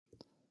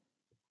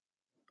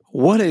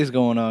What is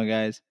going on,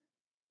 guys?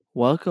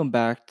 Welcome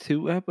back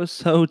to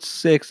episode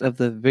 6 of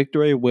the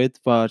Victory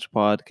with Vaj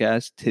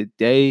podcast.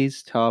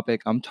 Today's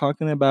topic, I'm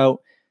talking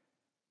about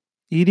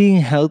eating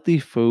healthy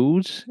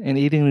foods and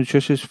eating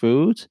nutritious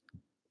foods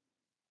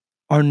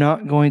are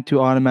not going to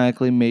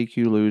automatically make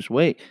you lose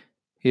weight.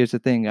 Here's the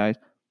thing, guys.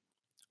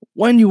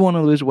 When you want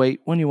to lose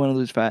weight, when you want to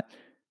lose fat,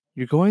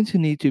 you're going to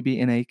need to be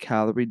in a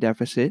calorie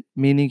deficit,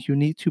 meaning you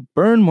need to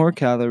burn more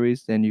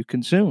calories than you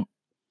consume.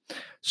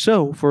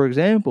 So, for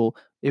example,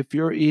 if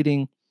you're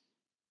eating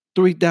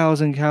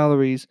 3,000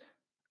 calories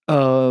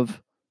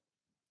of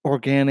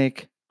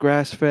organic,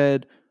 grass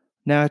fed,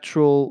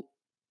 natural,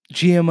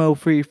 GMO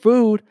free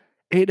food,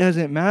 it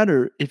doesn't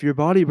matter if your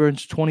body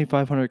burns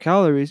 2,500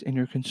 calories and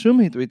you're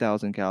consuming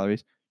 3,000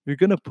 calories, you're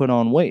going to put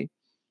on weight.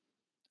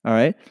 All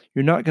right.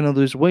 You're not going to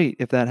lose weight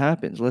if that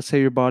happens. Let's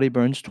say your body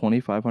burns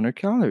 2,500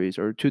 calories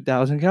or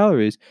 2,000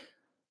 calories.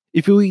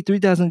 If you eat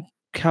 3,000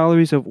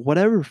 calories of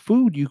whatever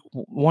food you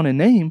want to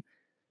name,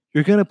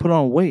 you're going to put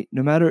on weight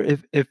no matter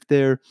if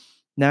they're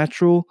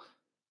natural,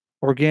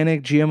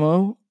 organic,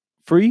 GMO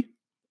free,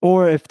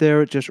 or if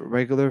they're just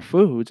regular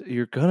foods,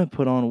 you're going to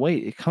put on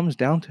weight. It comes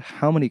down to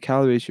how many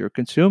calories you're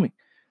consuming.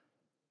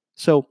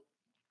 So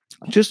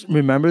just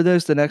remember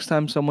this the next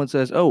time someone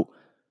says, "Oh,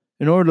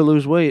 in order to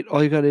lose weight,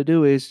 all you got to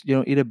do is,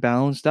 eat a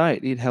balanced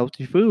diet, eat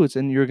healthy foods,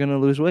 and you're going to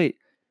lose weight."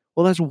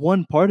 Well, that's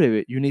one part of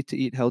it. You need to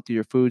eat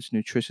healthier foods,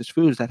 nutritious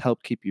foods that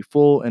help keep you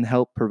full and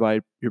help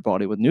provide your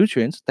body with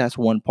nutrients. That's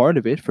one part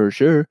of it for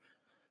sure.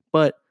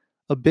 But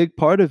a big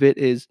part of it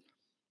is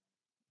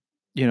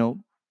you know,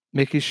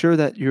 making sure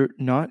that you're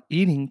not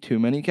eating too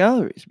many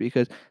calories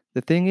because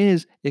the thing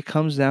is, it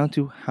comes down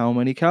to how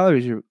many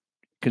calories you're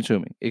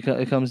consuming. It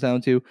comes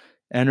down to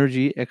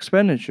energy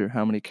expenditure,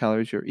 how many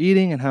calories you're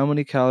eating and how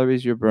many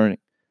calories you're burning.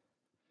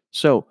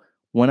 So,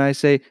 when I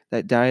say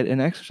that diet and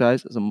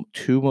exercise is the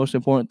two most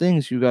important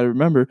things, you got to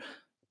remember,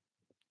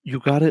 you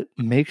got to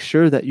make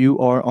sure that you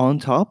are on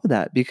top of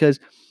that because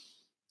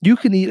you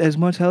can eat as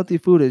much healthy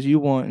food as you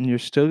want and you're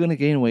still going to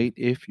gain weight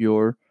if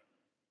your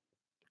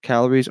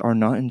calories are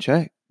not in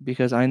check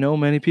because I know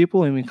many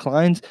people, I mean,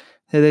 clients,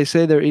 they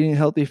say they're eating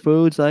healthy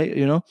foods, like,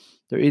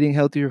 they're eating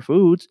healthier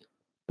foods,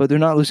 but they're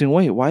not losing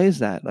weight. Why is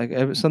that? Like,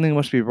 something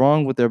must be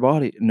wrong with their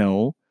body.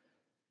 No,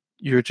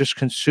 you're just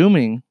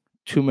consuming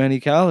too many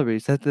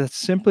calories. That's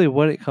simply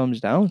what it comes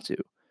down to,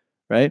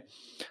 right?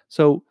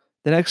 So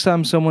the next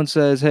time someone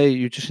says, "Hey,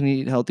 you just need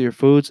to eat healthier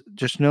foods,"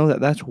 just know that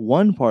that's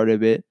one part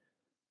of it,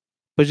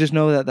 but just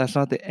know that that's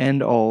not the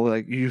end all.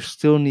 Like, you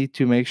still need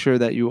to make sure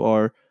that you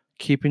are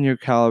keeping your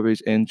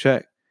calories in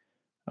check.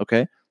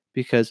 Okay?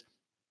 Because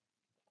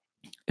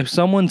if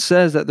someone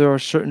says that there are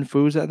certain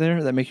foods out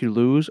there that make you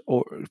lose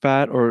or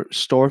fat or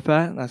store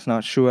fat, that's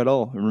not true at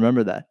all.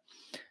 Remember that.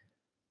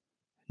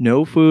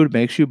 No food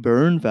makes you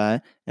burn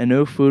fat, and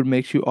no food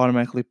makes you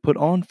automatically put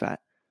on fat.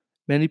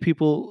 Many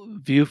people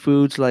view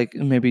foods like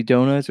maybe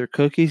donuts or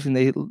cookies, and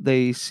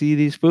they see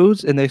these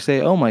foods and they say,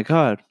 "Oh my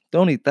God,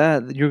 don't eat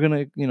that. You're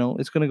gonna,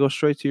 it's gonna go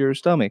straight to your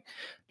stomach."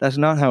 That's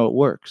not how it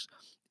works.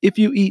 If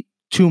you eat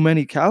too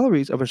many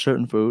calories of a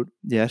certain food,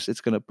 yes,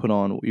 it's gonna put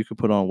on. You could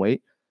put on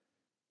weight.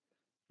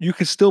 You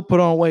can still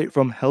put on weight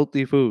from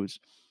healthy foods.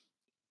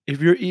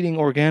 If you're eating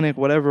organic,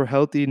 whatever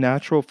healthy,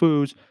 natural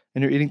foods,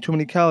 and you're eating too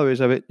many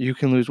calories of it, you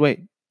can lose weight.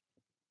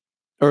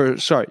 Or,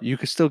 sorry, you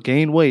can still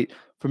gain weight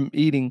from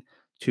eating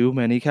too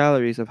many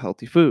calories of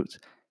healthy foods.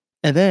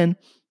 And then,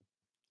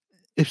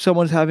 if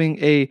someone's having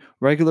a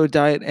regular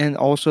diet and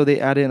also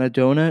they add in a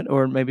donut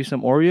or maybe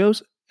some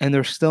Oreos and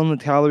they're still in the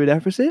calorie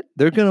deficit,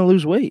 they're going to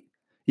lose weight.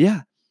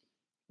 Yeah,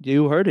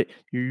 you heard it.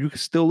 You can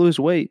still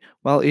lose weight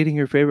while eating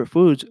your favorite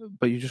foods,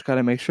 but you just got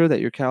to make sure that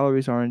your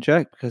calories are in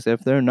check because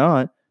if they're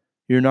not,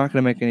 you're not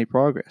going to make any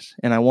progress.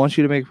 And I want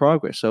you to make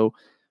progress. So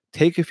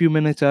take a few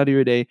minutes out of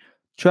your day,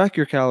 track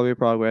your calorie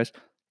progress.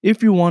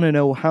 If you want to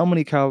know how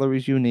many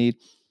calories you need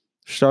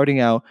starting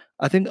out,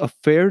 I think a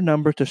fair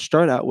number to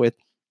start out with,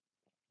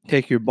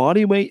 take your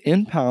body weight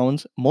in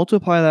pounds,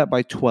 multiply that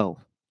by 12.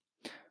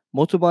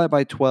 Multiply it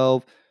by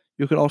 12.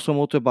 You can also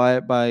multiply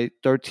it by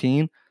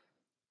 13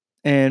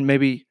 and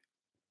maybe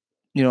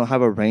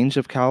have a range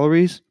of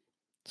calories.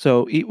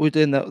 So eat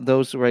within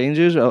those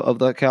ranges of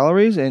the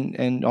calories,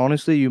 and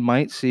honestly, you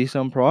might see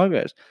some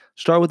progress.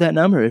 Start with that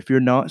number. If you're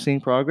not seeing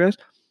progress,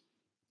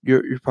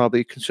 you're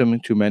probably consuming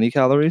too many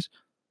calories.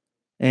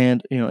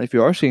 And if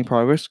you are seeing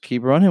progress,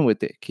 keep running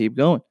with it. Keep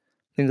going.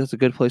 I think that's a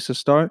good place to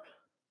start.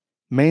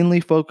 Mainly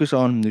focus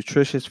on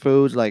nutritious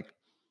foods like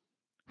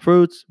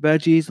fruits,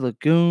 veggies,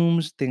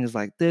 legumes, things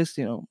like this.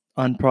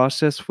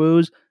 Unprocessed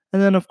foods,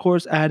 and then of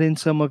course add in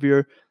some of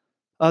your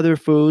other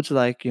foods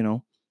like,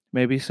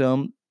 maybe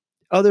some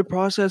other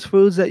processed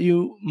foods that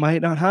you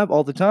might not have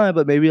all the time,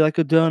 but maybe like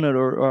a donut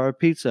or a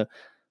pizza,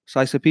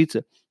 slice of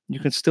pizza. You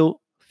can still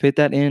fit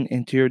that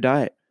into your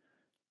diet.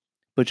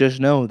 But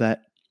just know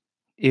that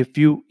if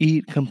you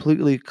eat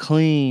completely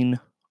clean,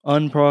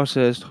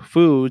 unprocessed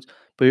foods,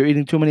 but you're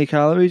eating too many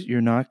calories, you're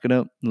not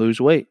gonna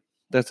lose weight.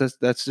 That's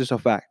just a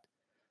fact.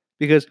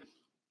 Because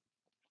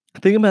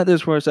think about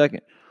this for a second.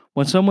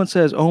 When someone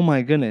says, "Oh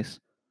my goodness,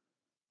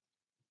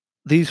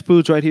 These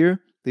foods right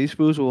here, these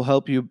foods will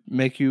help you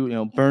make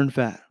you, burn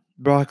fat.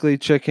 Broccoli,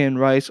 chicken,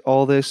 rice,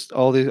 all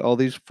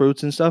these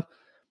fruits and stuff,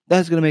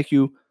 that's gonna make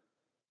you,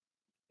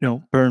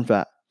 burn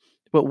fat.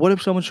 But what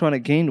if someone's trying to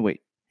gain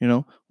weight?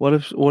 What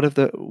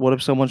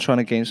if someone's trying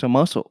to gain some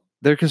muscle?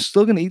 They're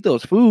still gonna eat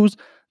those foods.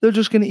 They're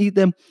just gonna eat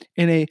them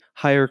in a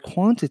higher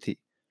quantity,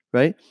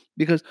 right?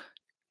 Because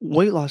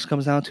weight loss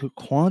comes down to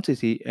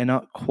quantity and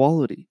not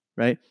quality,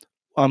 right?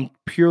 I'm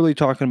purely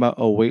talking about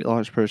a weight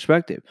loss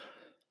perspective.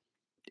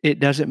 It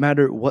doesn't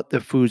matter what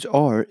the foods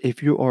are.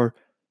 If you are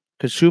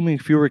consuming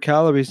fewer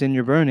calories than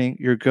you're burning,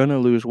 you're gonna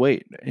lose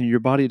weight. And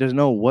your body doesn't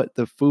know what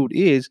the food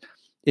is.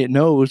 It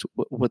knows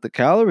what the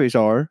calories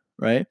are,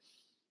 right?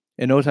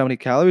 It knows how many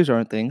calories are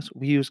in things.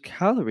 We use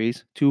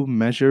calories to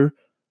measure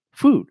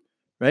food,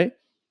 right?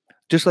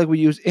 Just like we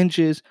use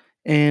inches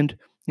and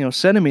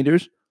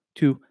centimeters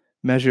to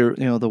measure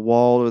the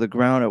wall or the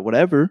ground or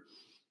whatever.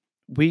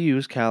 We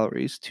use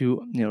calories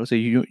to as a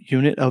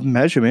unit of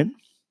measurement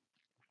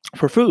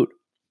for food,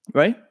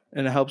 right?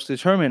 And it helps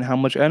determine how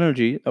much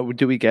energy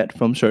do we get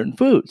from certain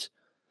foods.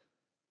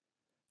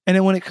 And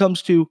then when it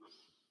comes to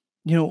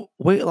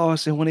weight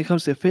loss and when it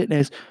comes to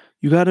fitness,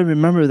 you got to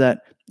remember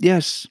that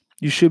yes,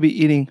 you should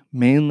be eating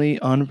mainly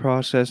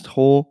unprocessed,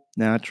 whole,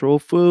 natural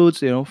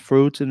foods,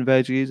 fruits and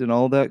veggies and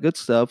all that good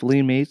stuff,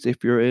 lean meats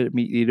if you're a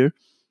meat eater,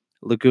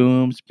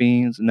 legumes,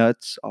 beans,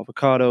 nuts,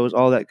 avocados,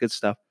 all that good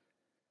stuff.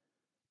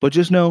 But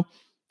just know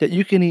that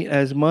you can eat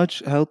as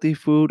much healthy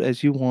food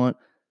as you want,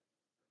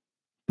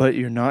 but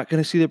you're not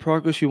going to see the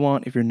progress you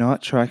want if you're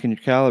not tracking your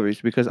calories.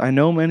 Because I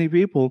know many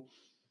people,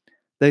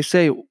 they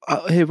say,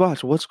 hey,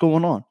 Vosh, what's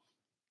going on?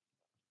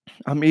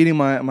 I'm eating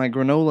my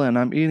granola and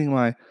I'm eating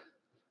my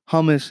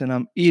hummus and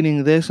I'm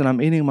eating this and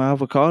I'm eating my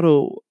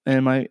avocado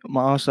and my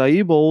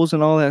acai bowls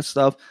and all that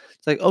stuff.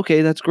 It's like,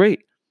 okay, that's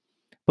great.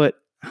 But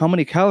how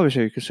many calories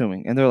are you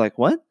consuming? And they're like,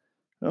 what?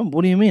 "Oh,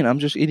 what do you mean? I'm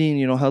just eating,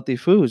 healthy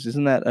foods.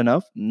 Isn't that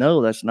enough?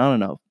 No, that's not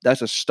enough.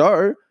 That's a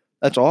start.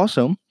 That's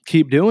awesome.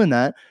 Keep doing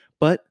that.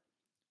 But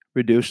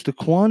reduce the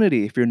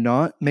quantity. If you're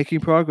not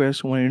making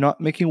progress, when you're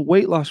not making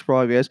weight loss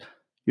progress,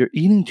 you're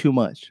eating too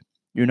much.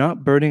 You're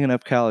not burning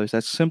enough calories.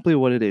 That's simply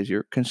what it is.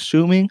 You're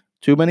consuming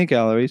too many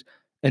calories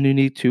and you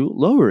need to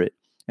lower it.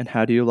 And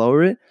how do you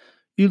lower it?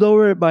 You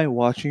lower it by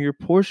watching your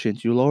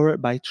portions. You lower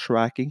it by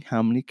tracking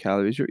how many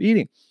calories you're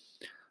eating.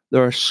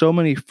 There are so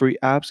many free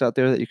apps out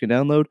there that you can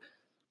download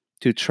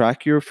to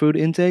track your food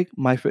intake.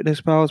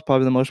 MyFitnessPal is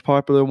probably the most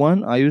popular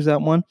one. I use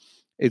that one.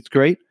 It's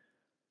great.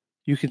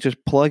 You can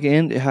just plug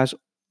in. It has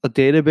a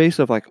database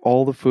of like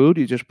all the food.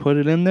 You just put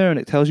it in there and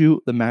it tells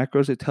you the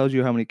macros. It tells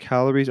you how many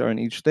calories are in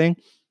each thing.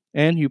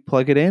 And you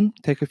plug it in,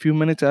 take a few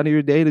minutes out of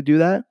your day to do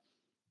that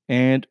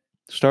and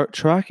start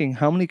tracking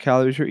how many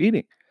calories you're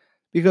eating.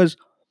 Because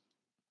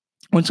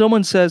when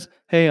someone says,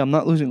 hey, I'm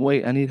not losing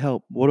weight, I need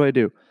help, what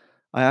do?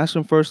 I ask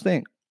them first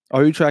thing,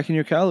 are you tracking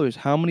your calories?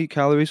 How many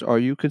calories are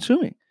you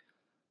consuming?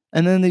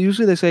 And then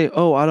they say,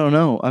 "Oh, I don't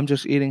know. I'm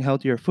just eating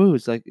healthier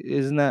foods." Like,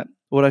 isn't that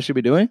what I should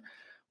be doing?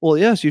 Well,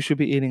 yes, you should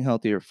be eating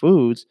healthier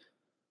foods,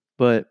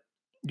 but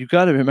you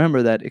got to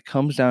remember that it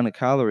comes down to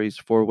calories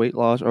for weight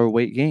loss or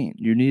weight gain.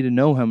 You need to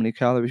know how many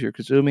calories you're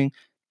consuming.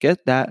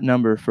 Get that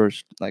number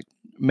first. Like,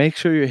 make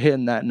sure you're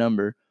hitting that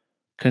number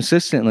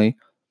consistently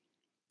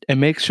and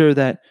make sure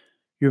that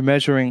you're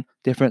measuring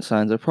different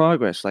signs of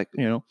progress. Like,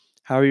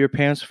 how are your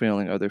pants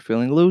feeling? Are they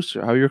feeling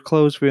looser? How are your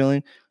clothes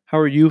feeling? How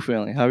are you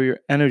feeling? How are your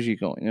energy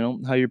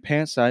going? How your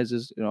pant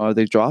sizes, are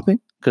they dropping?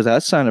 Because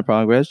that's a sign of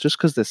progress. Just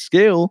because the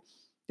scale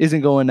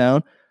isn't going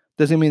down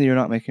doesn't mean that you're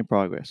not making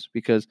progress.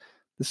 Because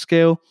the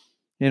scale,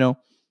 you know,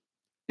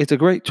 it's a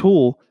great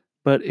tool,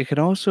 but it can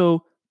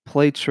also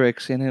play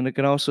tricks and then it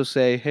can also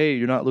say, hey,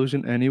 you're not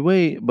losing any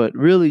weight, but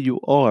really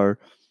you are,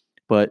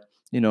 but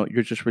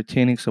you're just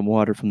retaining some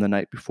water from the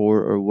night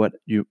before or what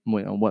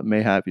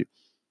may have you.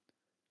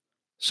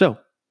 So,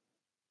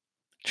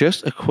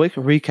 just a quick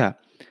recap.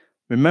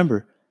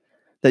 Remember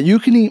that you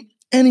can eat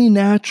any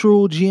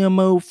natural,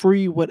 GMO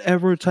free,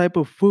 whatever type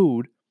of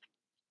food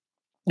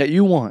that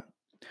you want,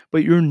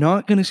 but you're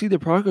not going to see the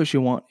progress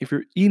you want if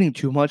you're eating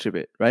too much of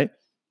it, right?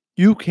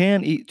 You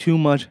can eat too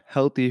much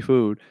healthy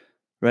food,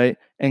 right?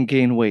 And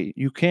gain weight.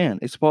 You can.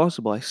 It's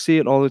possible. I see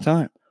it all the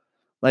time.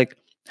 Like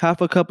half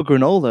a cup of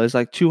granola is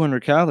like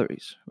 200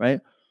 calories,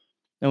 right?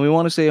 And we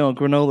want to say, oh,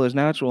 granola is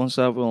natural and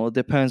stuff. Well, it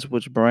depends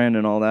which brand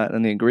and all that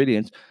and the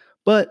ingredients.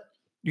 But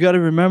you got to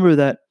remember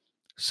that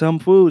some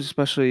foods,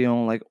 especially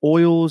like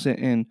oils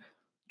and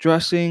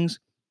dressings,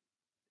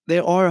 they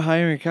are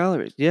higher in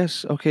calories.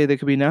 Yes, okay, they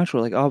could be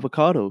natural, like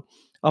avocado.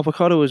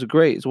 Avocado is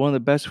great. It's one of the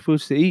best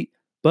foods to eat.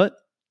 But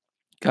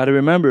got to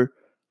remember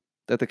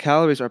that the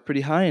calories are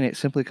pretty high in it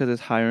simply because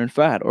it's higher in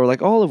fat. Or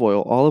like olive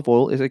oil. Olive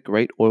oil is a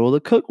great oil to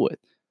cook with.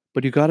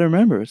 But you got to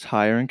remember it's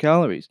higher in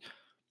calories.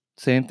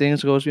 Same thing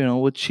as goes,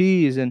 with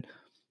cheese and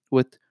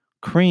with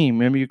cream.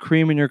 Remember your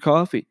cream in your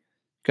coffee.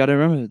 Got to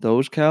remember that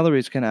those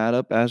calories can add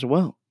up as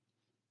well.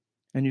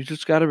 And you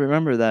just got to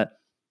remember that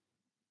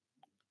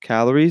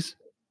calories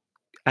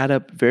add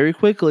up very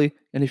quickly.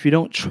 And if you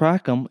don't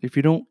track them, if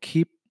you don't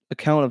keep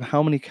account of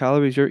how many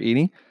calories you're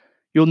eating,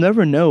 you'll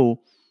never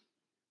know,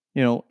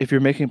 if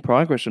you're making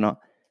progress or not.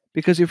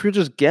 Because if you're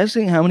just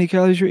guessing how many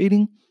calories you're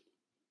eating,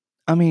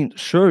 I mean,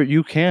 sure,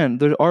 you can.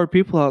 There are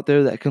people out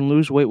there that can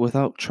lose weight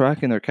without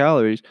tracking their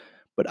calories.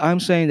 But I'm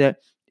saying that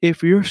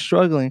if you're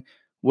struggling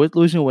with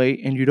losing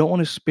weight and you don't want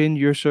to spin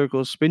your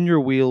circles, spin your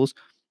wheels,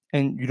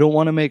 and you don't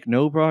want to make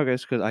no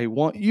progress, because I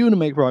want you to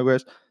make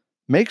progress,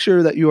 make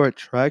sure that you are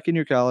tracking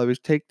your calories.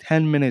 Take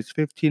 10 minutes,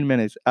 15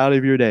 minutes out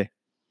of your day.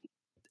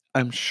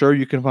 I'm sure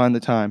you can find the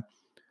time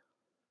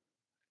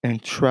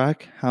and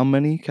track how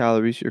many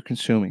calories you're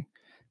consuming.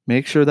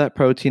 Make sure that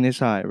protein is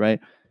high, right?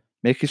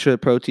 Making sure the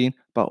protein,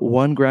 about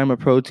 1 gram of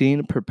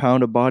protein per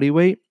pound of body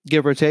weight,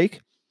 give or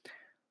take.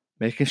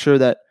 Making sure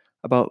that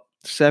about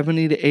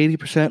 70 to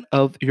 80%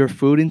 of your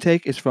food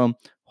intake is from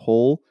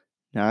whole,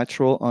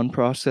 natural,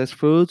 unprocessed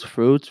foods,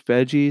 fruits,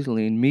 veggies,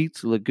 lean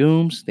meats,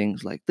 legumes,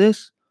 things like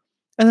this.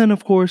 And then,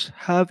 of course,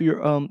 have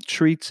your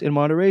treats in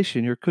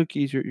moderation, your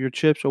cookies, your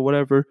chips, or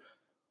whatever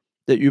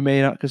that you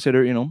may not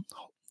consider,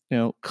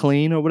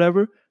 clean or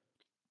whatever.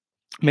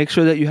 Make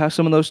sure that you have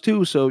some of those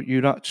too, so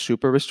you're not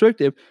super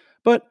restrictive.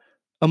 But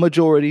a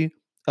majority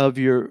of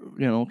your,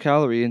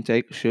 calorie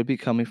intake should be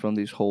coming from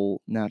these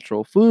whole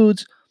natural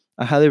foods.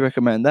 I highly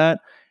recommend that.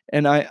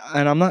 And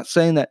I'm not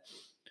saying that,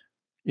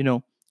 you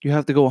know, you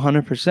have to go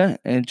 100%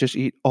 and just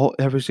eat all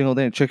every single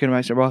day chicken,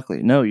 rice, and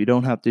broccoli. No, you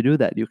don't have to do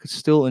that. You can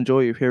still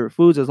enjoy your favorite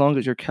foods as long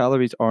as your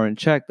calories are in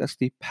check. That's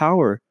the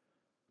power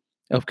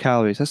of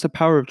calories. That's the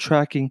power of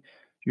tracking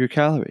your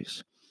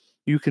calories.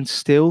 You can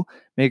still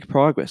make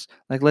progress.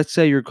 Like, let's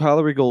say your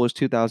calorie goal is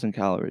 2,000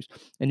 calories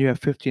and you have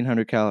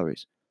 1,500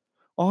 calories.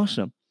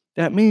 Awesome.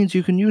 That means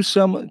you can use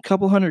some a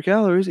couple hundred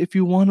calories if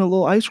you want a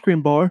little ice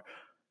cream bar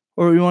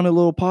or you want a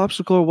little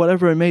popsicle or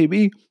whatever it may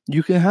be,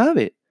 you can have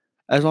it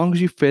as long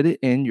as you fit it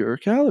in your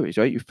calories,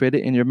 right? You fit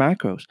it in your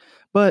macros.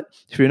 But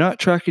if you're not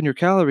tracking your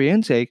calorie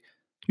intake,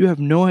 you have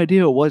no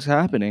idea what's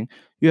happening.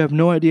 You have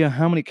no idea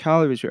how many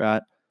calories you're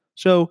at.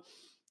 So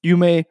you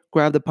may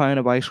grab the pint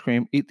of ice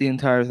cream, eat the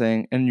entire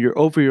thing, and you're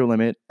over your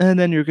limit. And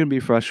then you're going to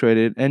be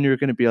frustrated and you're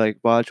going to be like,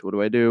 Watch, what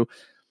do I do?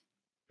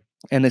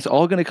 And it's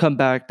all going to come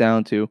back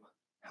down to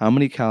how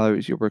many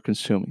calories you were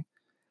consuming.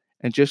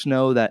 And just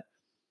know that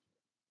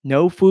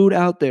no food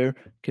out there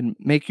can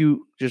make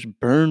you just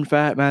burn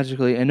fat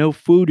magically, and no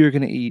food you're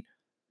gonna eat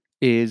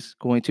is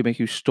going to make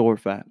you store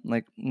fat.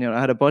 Like, I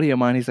had a buddy of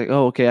mine, he's like,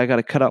 "Oh, okay, I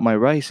gotta cut out my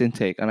rice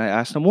intake." And I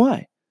asked him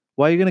why.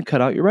 Why are you gonna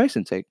cut out your rice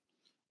intake?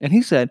 And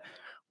he said,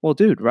 "Well,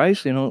 dude,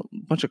 rice, a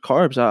bunch of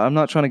carbs. I'm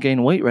not trying to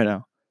gain weight right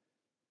now."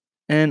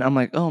 And I'm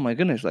like, "Oh my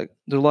goodness, like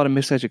there's a lot of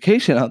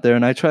miseducation out there."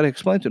 And I try to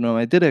explain to him,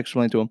 I did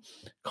explain to him,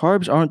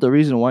 carbs aren't the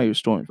reason why you're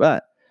storing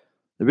fat.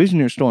 The reason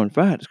you're storing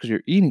fat is because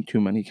you're eating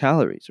too many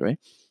calories, right?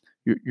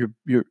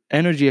 Your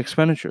energy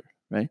expenditure,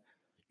 right?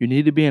 You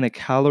need to be in a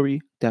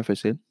calorie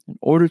deficit in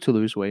order to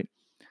lose weight.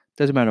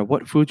 Doesn't matter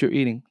what food you're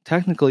eating.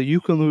 Technically, you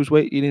can lose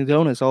weight eating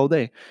donuts all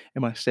day.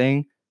 Am I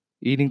saying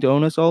eating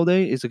donuts all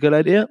day is a good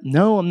idea?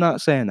 No, I'm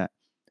not saying that.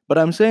 But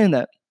I'm saying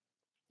that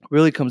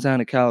really comes down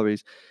to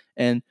calories.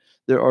 And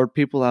there are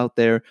people out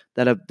there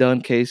that have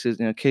done cases,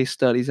 case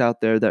studies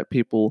out there that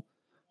people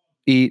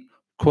eat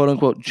quote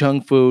unquote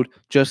junk food,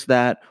 just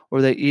that,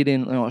 or they eat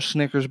in a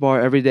Snickers bar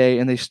every day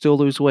and they still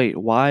lose weight.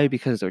 Why?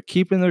 Because they're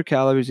keeping their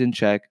calories in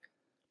check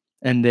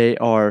and they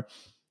are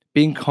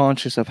being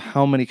conscious of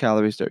how many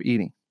calories they're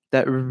eating.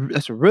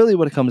 That's really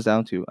what it comes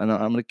down to. And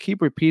I'm going to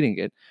keep repeating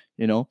it,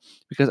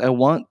 because I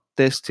want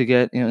this to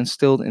get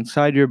instilled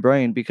inside your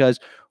brain. Because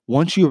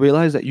once you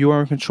realize that you are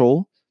in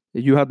control,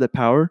 that you have the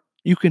power,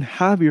 you can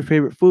have your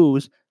favorite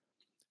foods,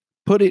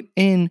 put it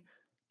in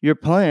your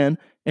plan,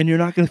 and you're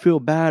not going to feel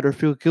bad or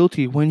feel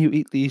guilty when you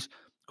eat these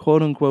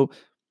quote unquote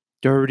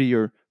dirty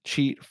or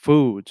cheat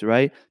foods,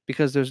 right?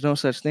 Because there's no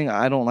such thing.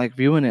 I don't like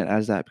viewing it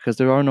as that, because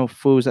there are no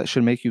foods that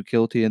should make you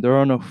guilty, and there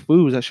are no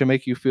foods that should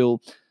make you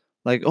feel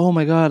like, oh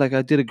my God, like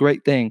I did a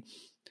great thing.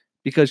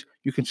 Because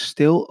you can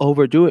still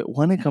overdo it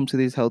when it comes to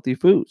these healthy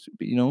foods.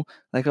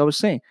 Like I was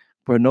saying,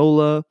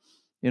 granola,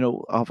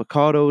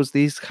 avocados,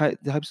 these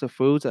types of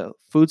foods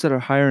that are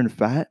higher in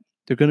fat,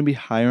 they're going to be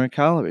higher in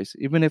calories.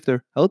 Even if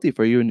they're healthy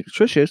for you and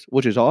nutritious,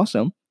 which is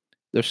awesome,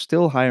 they're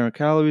still higher in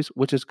calories,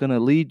 which is going to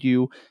lead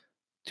you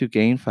to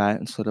gain fat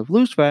instead of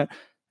lose fat.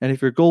 And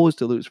if your goal is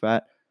to lose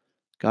fat,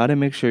 got to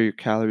make sure your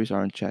calories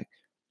are in check.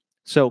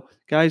 So,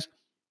 guys,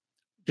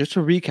 just to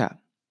recap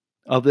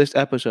of this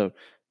episode,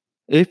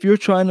 if you're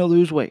trying to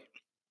lose weight,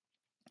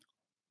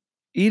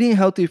 eating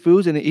healthy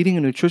foods and eating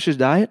a nutritious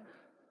diet,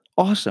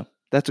 awesome.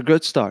 That's a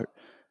good start.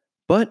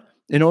 But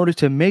in order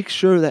to make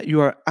sure that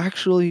you are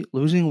actually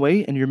losing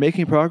weight and you're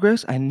making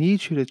progress, I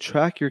need you to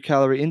track your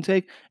calorie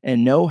intake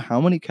and know how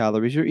many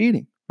calories you're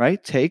eating,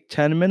 right? Take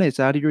 10 minutes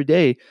out of your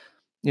day.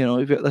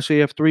 Let's say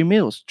you have 3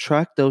 meals,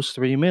 track those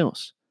 3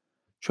 meals.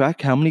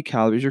 Track how many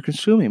calories you're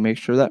consuming. Make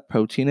sure that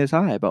protein is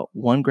high, about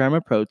 1 gram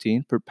of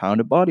protein per pound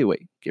of body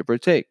weight, give or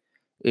take.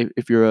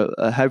 If you're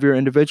a heavier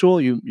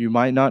individual, you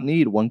might not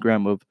need 1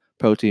 gram of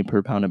protein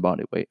per pound of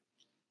body weight.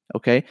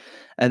 Okay.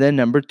 And then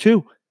number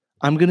two,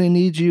 I'm going to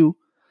need you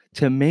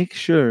to make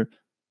sure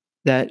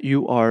that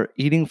you are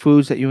eating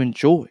foods that you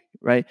enjoy.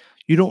 right?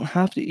 You don't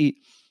have to eat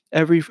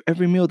every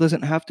meal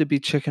doesn't have to be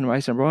chicken,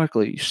 rice, and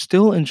broccoli. You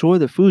still enjoy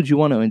the foods you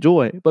want to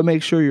enjoy, but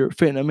make sure you're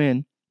fitting them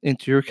in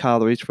into your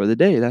calories for the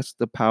day. That's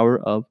the power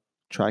of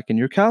tracking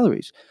your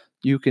calories.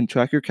 You can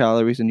track your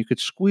calories and you could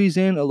squeeze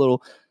in a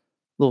little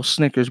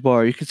Snickers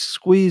bar. You could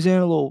squeeze in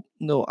a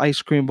little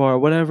ice cream bar,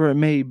 whatever it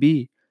may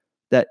be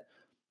that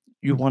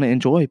you want to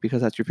enjoy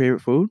because that's your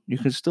favorite food. You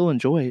can still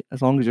enjoy it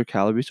as long as your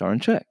calories are in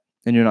check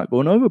and you're not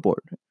going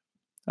overboard.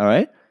 All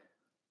right?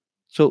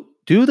 So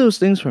do those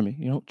things for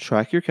me.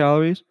 Track your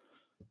calories,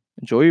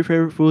 enjoy your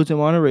favorite foods in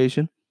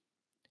moderation,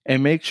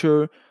 and make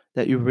sure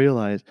that you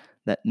realize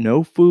that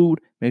no food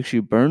makes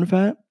you burn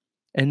fat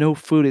and no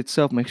food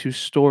itself makes you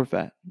store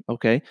fat.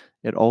 Okay?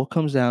 It all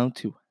comes down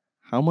to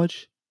how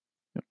much,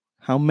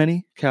 how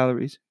many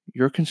calories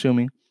you're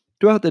consuming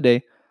throughout the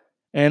day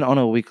and on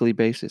a weekly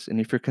basis. And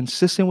if you're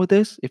consistent with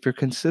this, if you're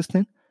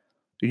consistent,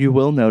 you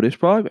will notice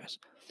progress.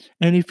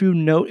 And if you're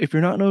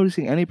not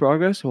noticing any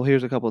progress, well,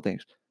 here's a couple of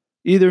things.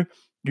 Either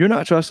you're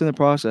not trusting the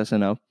process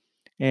enough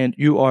and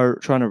you are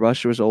trying to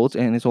rush results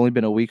and it's only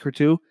been a week or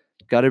two.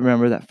 Got to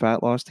remember that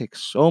fat loss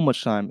takes so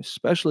much time,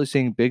 especially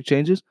seeing big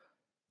changes.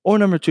 Or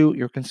number two,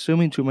 you're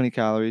consuming too many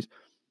calories.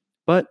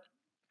 But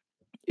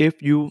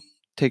if you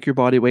take your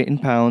body weight in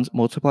pounds,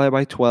 multiply it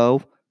by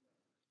 12,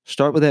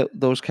 start with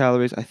those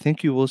calories, I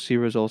think you will see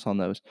results on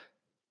those.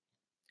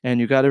 And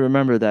you got to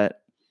remember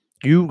that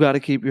you got to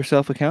keep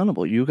yourself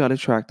accountable. You got to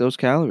track those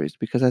calories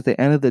because at the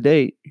end of the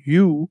day,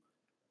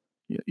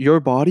 your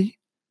body,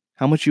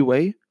 how much you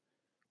weigh,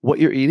 what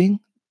you're eating,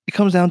 it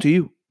comes down to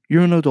you.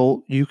 You're an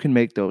adult, you can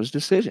make those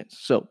decisions.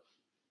 So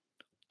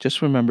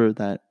just remember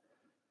that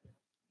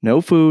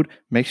no food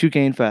makes you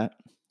gain fat.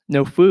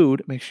 No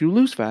food makes you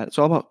lose fat. It's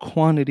all about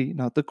quantity,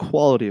 not the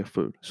quality of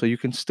food. So you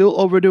can still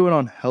overdo it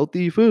on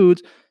healthy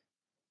foods.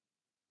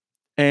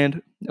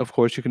 And of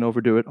course, you can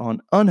overdo it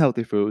on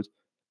unhealthy foods.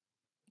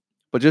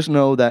 But just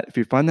know that if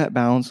you find that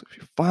balance, if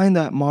you find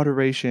that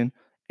moderation,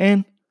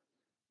 and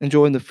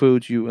enjoying the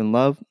foods you and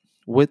love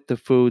with the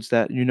foods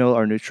that you know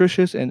are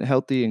nutritious and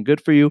healthy and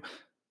good for you,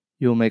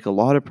 you'll make a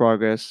lot of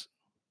progress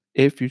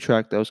if you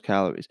track those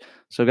calories.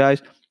 So,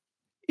 guys,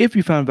 if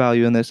you found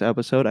value in this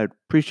episode, I'd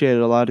appreciate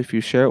it a lot if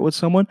you share it with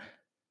someone.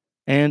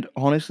 And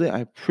honestly, I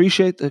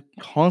appreciate the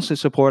constant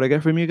support I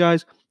get from you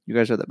guys. You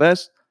guys are the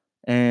best.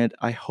 And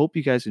I hope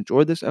you guys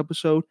enjoyed this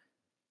episode.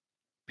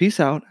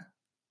 Peace out.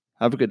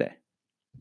 Have a good day.